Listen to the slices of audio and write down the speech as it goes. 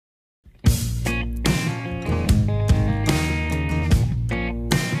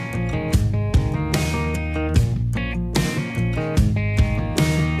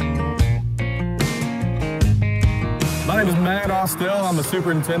Still, I'm a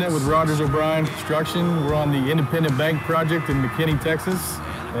superintendent with Rogers O'Brien Construction. We're on the Independent Bank project in McKinney, Texas.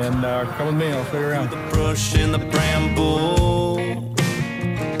 And come with me, I'll show you around. The brush and the bramble.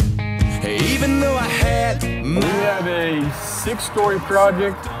 Hey, even though I had We have a 6-story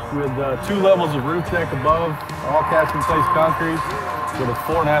project with 2 levels of roof deck above, all cast in place concrete, with a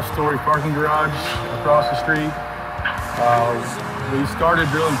 4.5-story parking garage across the street. We started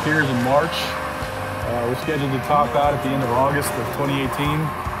drilling piers in March. We're scheduled to top out at the end of August of 2018.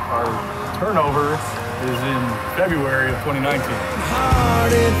 Our turnover is in February of 2019.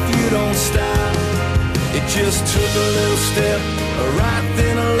 hard if you don't stop. It just took a little step, a right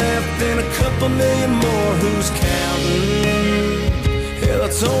then a left, then a couple million more. Who's counting? Hell,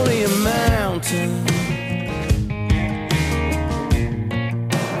 it's only a mountain.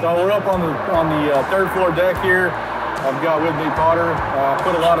 So we're up on the 3rd floor deck here. I've got with me Potter.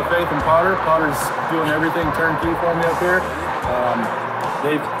 Put a lot of faith in Potter. Potter's doing everything turnkey for me up here.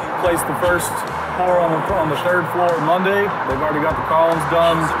 They've placed the first pour on the 3rd floor Monday. They've already got the columns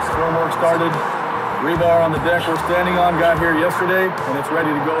done, formwork started. Rebar on the deck we're standing on got here yesterday, and it's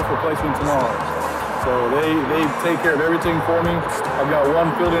ready to go for placement tomorrow. So they take care of everything for me. I've got one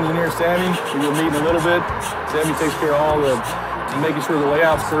field engineer, Sammy, who you'll meet in a little bit. Sammy takes care of all the making sure the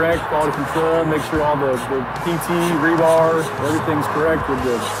layout's correct, quality control, make sure all the PT, rebar, everything's correct with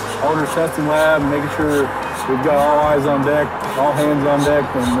the owner's testing lab, making sure we've got all eyes on deck, all hands on deck,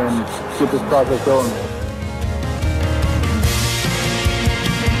 and get this process going.